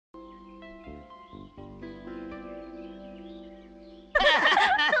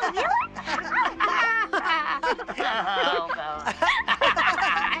Oh, no.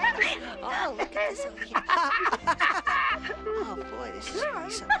 Oh, look at this over here. Oh, boy, this is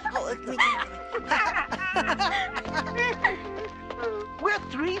awesome. Oh, look, let me. We're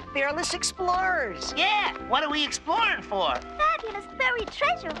three fearless explorers. Yeah, what are we exploring for? Fabulous buried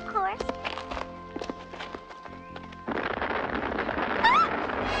treasure, of course.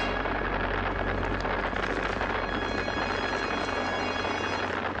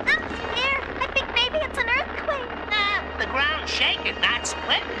 I'm scared. I think maybe it's an earthquake. Nah, the ground's shaking, not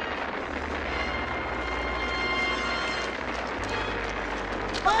splitting.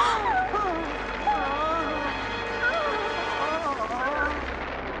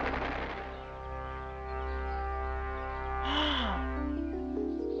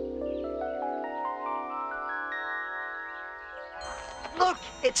 Look,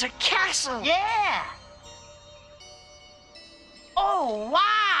 it's a castle. Yeah. Oh,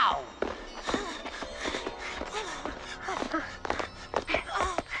 wow.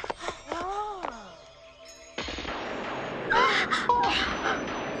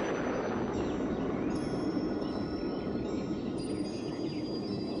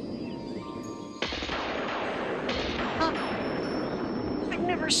 I've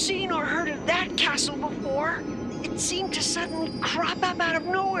never seen or heard of that castle before. It seemed to suddenly crop up out of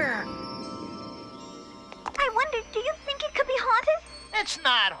nowhere. I wonder, do you think it could be haunted? It's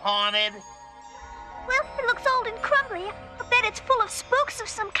not haunted. Well, it looks old and crumbly. I bet it's full of spooks of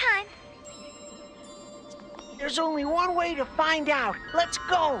some kind. There's only one way to find out. Let's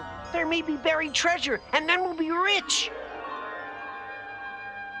go. There may be buried treasure, and then we'll be rich.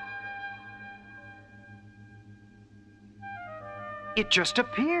 It just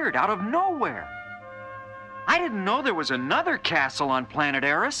appeared out of nowhere. I didn't know there was another castle on planet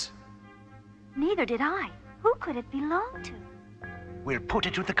Eris. Neither did I. Who could it belong to? We'll put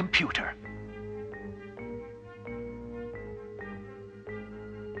it to the computer.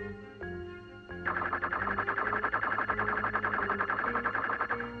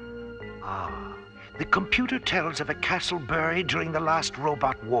 Ah, the computer tells of a castle buried during the last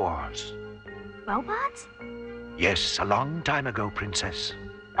robot wars. Robots? Yes, a long time ago, Princess.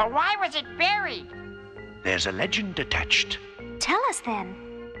 But why was it buried? There's a legend attached. Tell us then.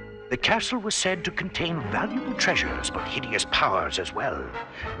 The castle was said to contain valuable treasures, but hideous powers as well.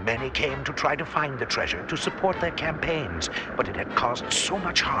 Many came to try to find the treasure to support their campaigns, but it had caused so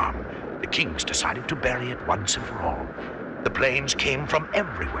much harm, the kings decided to bury it once and for all. The planes came from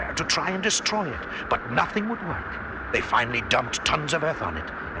everywhere to try and destroy it, but nothing would work. They finally dumped tons of earth on it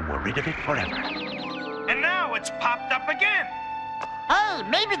and were rid of it forever. And now it's popped up again. Hey,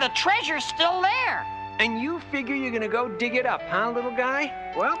 maybe the treasure's still there. And you figure you're gonna go dig it up, huh, little guy?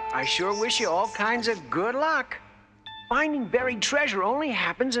 Well, I sure wish you all kinds of good luck. Finding buried treasure only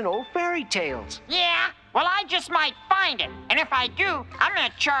happens in old fairy tales. Yeah, well, I just might find it. And if I do, I'm gonna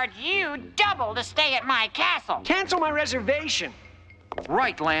charge you double to stay at my castle. Cancel my reservation.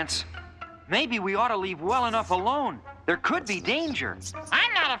 Right, Lance. Maybe we ought to leave well enough alone. There could be danger.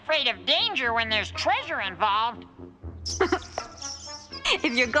 I'm not afraid of danger when there's treasure involved.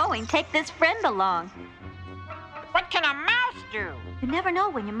 If you're going, take this friend along. What can a mouse do? You never know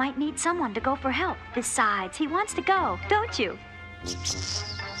when you might need someone to go for help. Besides, he wants to go, don't you?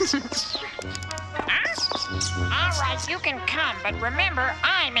 Huh? All right, you can come, but remember,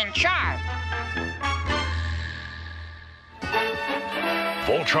 I'm in charge.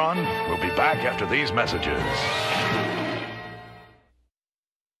 Voltron will be back after these messages.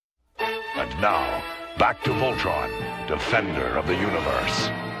 And now, back to Voltron, defender of the universe.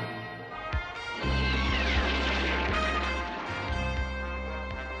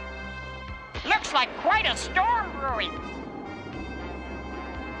 Looks like quite a storm brewing.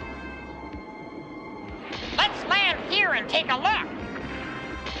 Let's land here and take a look.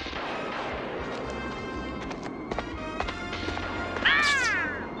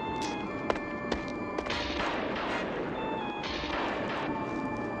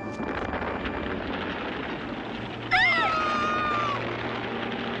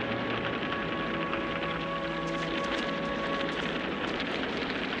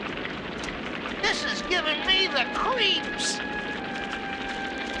 This is giving me the creeps.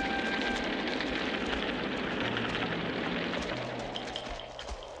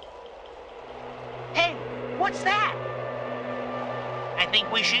 Hey, what's that? I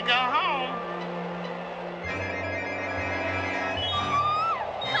think we should go home.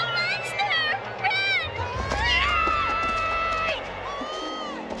 A monster! Run!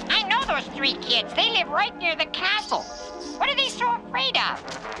 I know those three kids. They live right near the castle. What are they so afraid of?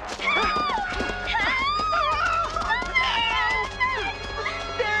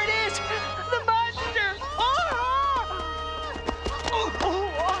 There it is! The monster! Oh!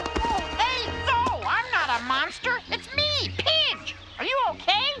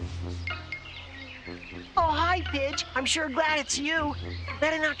 Pidge. I'm sure glad it's you.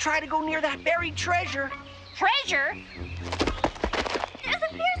 Better not try to go near that buried treasure. Treasure? There's a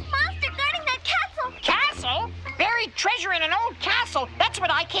fierce monster guarding that castle. Castle? Buried treasure in an old castle. That's what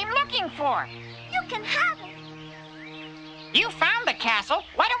I came looking for. You can have it. You found the castle.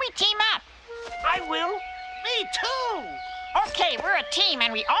 Why don't we team up? I will. Me too. Okay, we're a team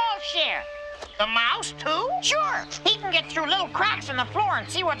and we all share. The mouse too? Sure. He can get through little cracks in the floor and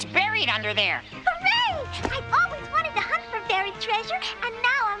see what's buried under there. Hooray! I've always wanted to hunt for buried treasure, and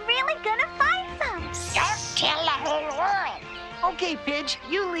now I'm really gonna find some. Don't tell the whole world. Okay, Pidge,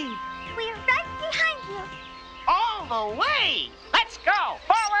 you lead. We're right behind you. All the way. Let's go.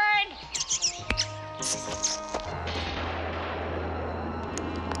 Forward.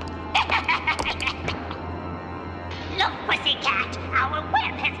 Look, pussycat, our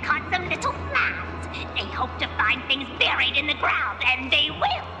web has caught some little flies. They hope to find things buried in the ground, and they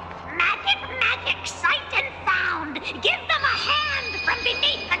will. Magic, magic, sight and sound. Give them a hand from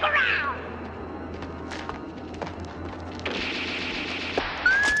beneath the ground.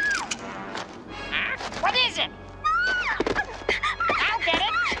 Huh? What is it? I'll get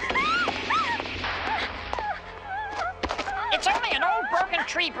it. It's only an old broken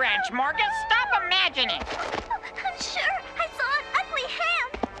tree branch, Morgan. Stop imagining. I'm sure I saw an ugly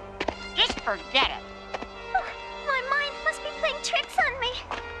hand. Just forget it. My mind must be playing tricks on me.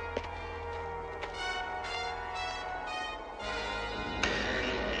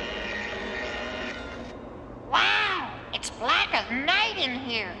 Wow, it's black as night in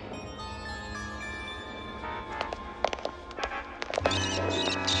here.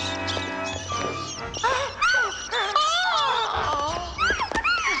 Help!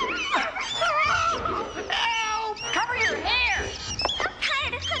 Cover your hair! I'm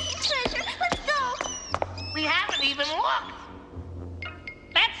tired of hunting treasure. Let's go. We haven't even looked.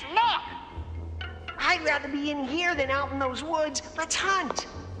 Let's look! I'd rather be in here than out in those woods. Let's hunt.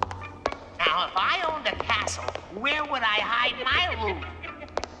 Now, if I owned a castle, where would I hide my loot?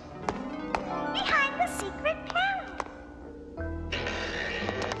 Behind the secret panel.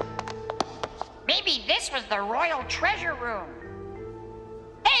 Maybe this was the royal treasure room.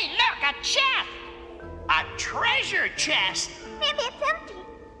 Hey, look, a chest! A treasure chest? Maybe it's empty.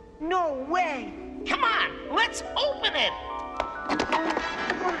 No way. Come on, let's open it.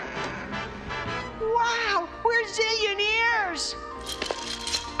 Wow, we're zillionaires.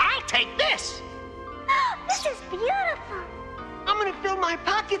 I'll take this. This is beautiful. I'm gonna fill my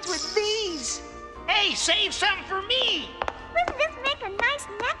pockets with these. Hey, save some for me. Wouldn't this make a nice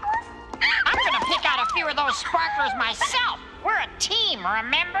necklace? I'm gonna pick out a few of those sparklers myself. We're a team,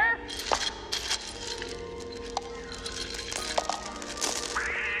 remember?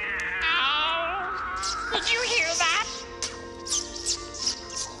 Oh, did you hear that?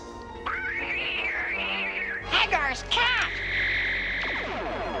 Hagar's cat.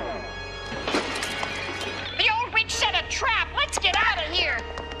 The old witch set a trap. Let's get out of here.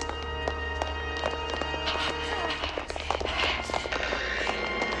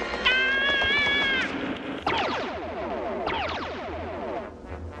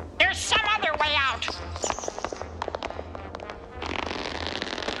 There's some other way out.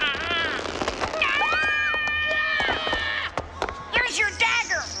 Here's your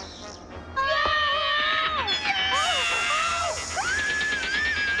dagger.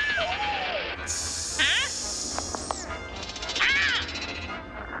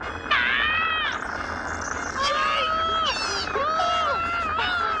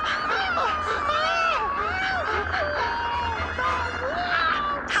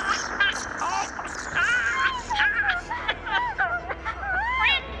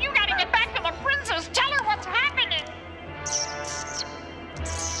 Friend, you gotta get back to the princess. Tell her what's happening.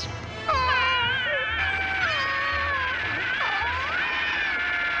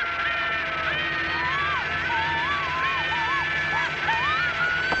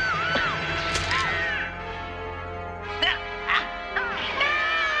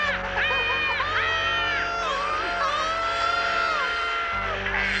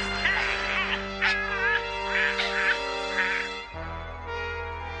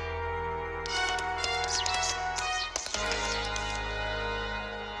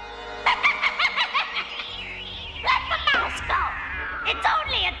 Let the mouse go. It's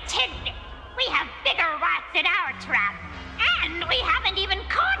only a tidbit. We have bigger rats in our trap. And we haven't even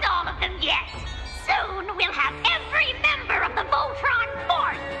caught all of them yet. Soon we'll have every member of the Voltron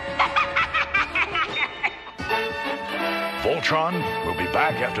force. Voltron will be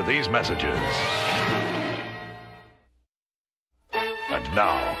back after these messages. And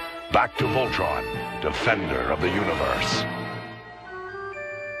now, back to Voltron, defender of the universe.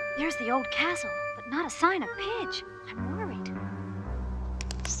 There's the old castle, but Not a sign of Pidge. I'm worried.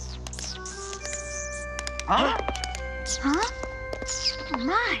 Huh? Huh? Oh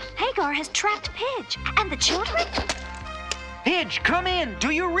my, Hagar has trapped Pidge. And the children? Pidge, come in. Do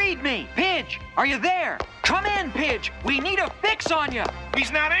you read me? Pidge, are you there? Come in, Pidge. We need a fix on you.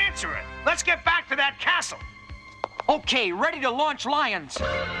 He's not answering. Let's get back to that castle. Okay, ready to launch Lions.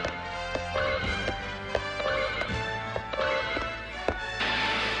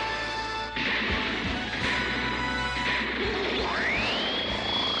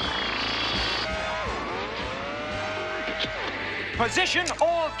 Position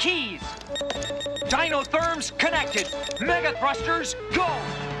all keys. Dynotherms connected. Mega thrusters go.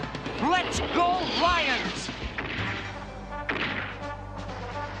 Let's go, Lions!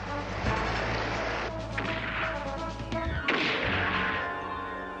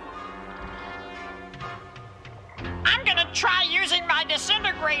 I'm gonna try using my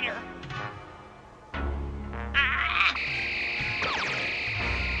disintegrator.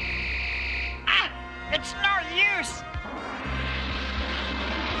 It's no use.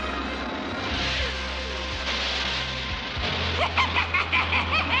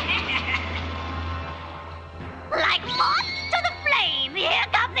 Like moth to the flame, here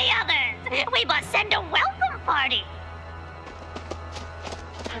come the others. We must send a welcome party.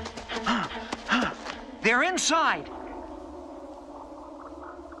 They're inside.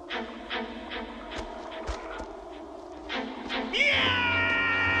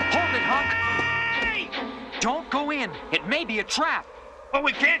 Hold it, Hunk. Don't go in. It may be a trap. Well,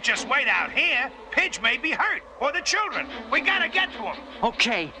 we can't just wait out here. Pidge may be hurt, or the children. We gotta get to him.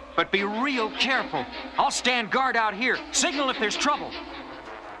 Okay, but be real careful. I'll stand guard out here. Signal if there's trouble.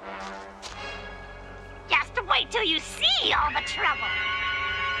 Just wait till you see all the trouble.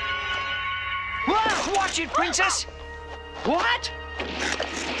 Ah, watch it, Princess! What?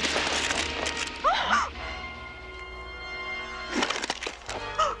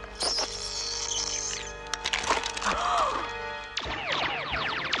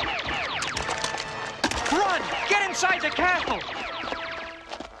 Run! Get inside the castle!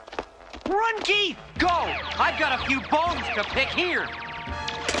 Run, Keith! Go! I've got a few bones to pick here.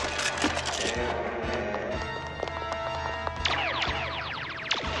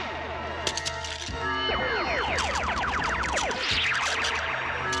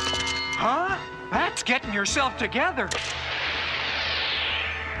 Huh? That's getting yourself together.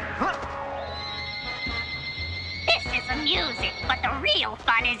 This is amusing, but the real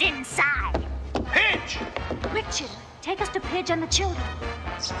fun is inside. Pidge! Quick, Chitter. Take us to Pidge and the children.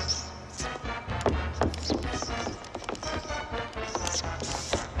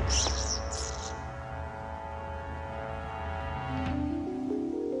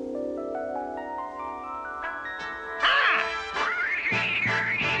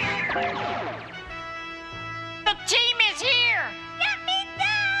 The team is here. Get me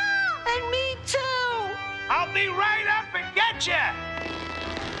down! And me too! I'll be right up and get you!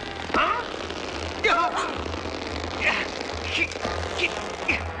 Huh?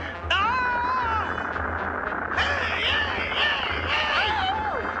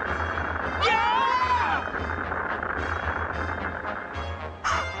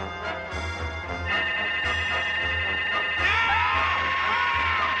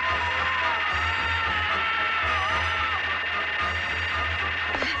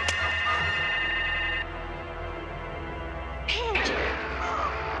 Pidge!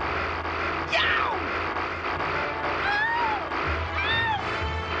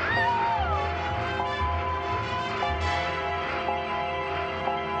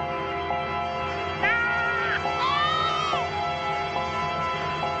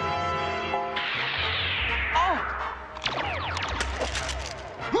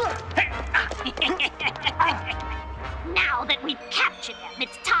 Now that we've captured them,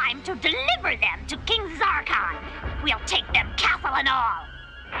 it's time to deliver them to King Zarkon. We'll take them castle and all.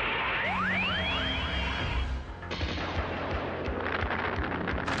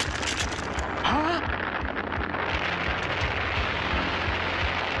 Huh?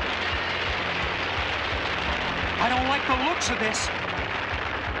 I don't like the looks of this.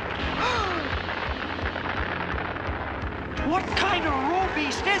 What kind of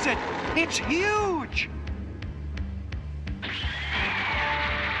robeast is it? It's huge!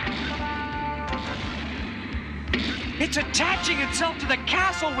 It's attaching itself to the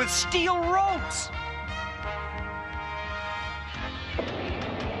castle with steel ropes!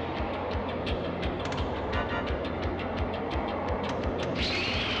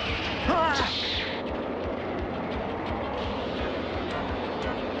 Ah!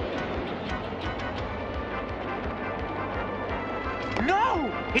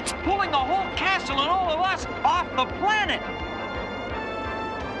 No! It's pulling the whole castle and all of us off the planet!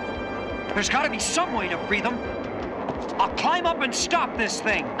 There's got to be some way to free them. I'll climb up and stop this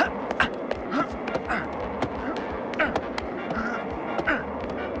thing.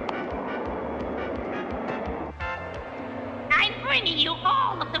 I'm bringing you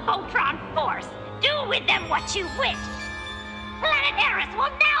all of the Voltron force. Do with them what you wish. Planet Eris will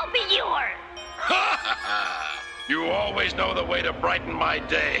now be yours. Ha ha ha! You always know the way to brighten my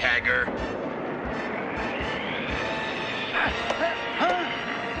day, Hagger.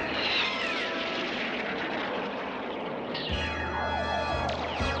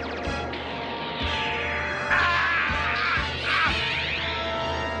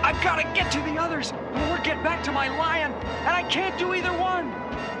 I've got to get to the others or get back to my lion, and I can't do either one.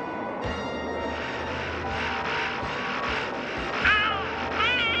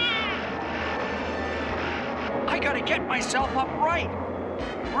 I got to get myself upright.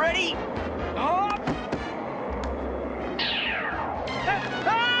 Ready? Up!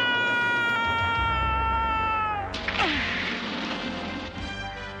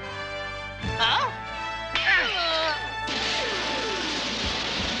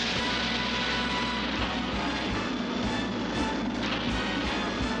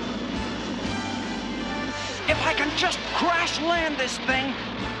 If I can just crash land this thing.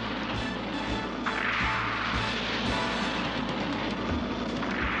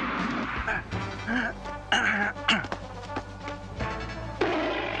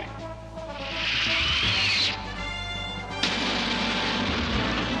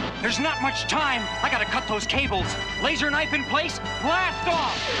 There's not much time. I gotta cut those cables. Laser knife in place, blast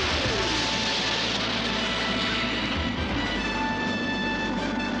off!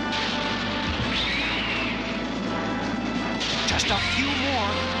 Just a few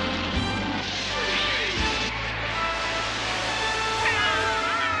more.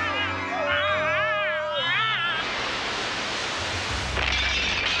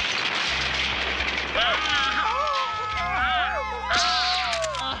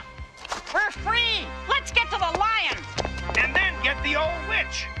 We're free! Let's get to the lion! And then get the old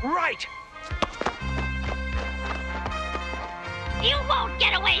witch. Right. You won't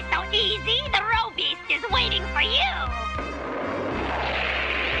get away so easy. The Roe Beast is waiting for you.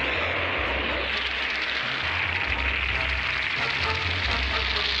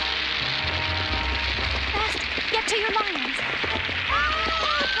 Fast, get to your lions.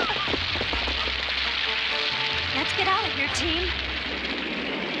 Let's get out of here, team.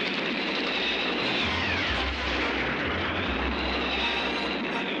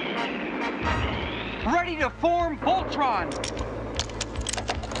 Ready to form Voltron.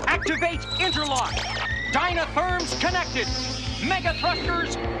 Activate interlock. Dynatherms connected. Mega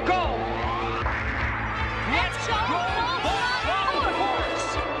thrusters, go. Let's go, Voltron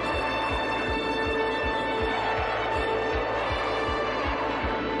Force.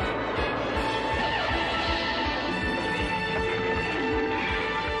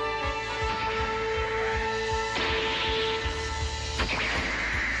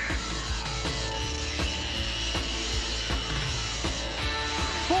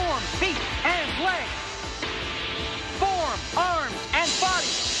 Form feet and legs. Form arms and body.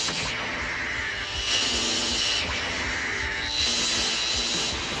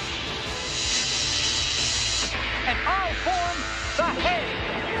 And I'll form the head.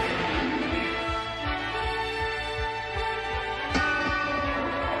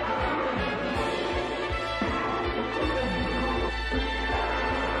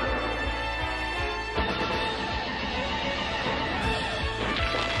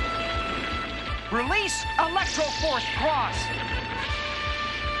 Release Electro-Force Cross.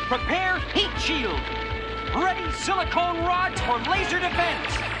 Prepare Heat Shield. Ready silicone rods for laser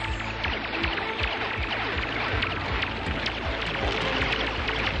defense.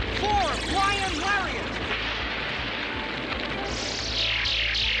 Form Lion Lariat.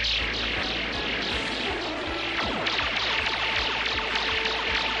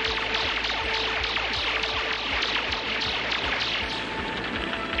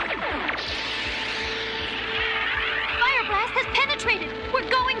 Fire blast has penetrated. We're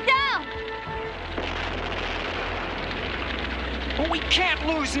going down. But we can't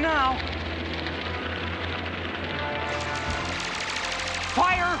lose now.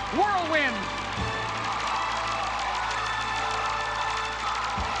 Fire Whirlwind.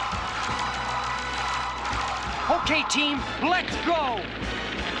 Okay, team, let's go.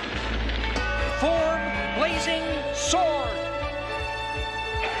 Form Blazing Sword.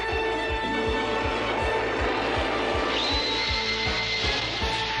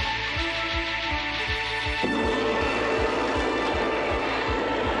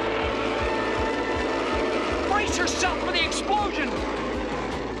 yourself for the explosion!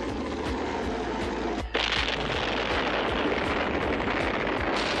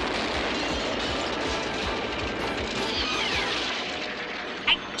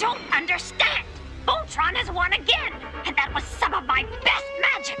 I don't understand! Voltron has won again! And that was some of my best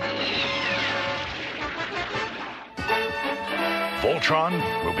magic! Voltron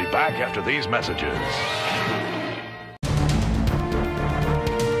will be back after these messages.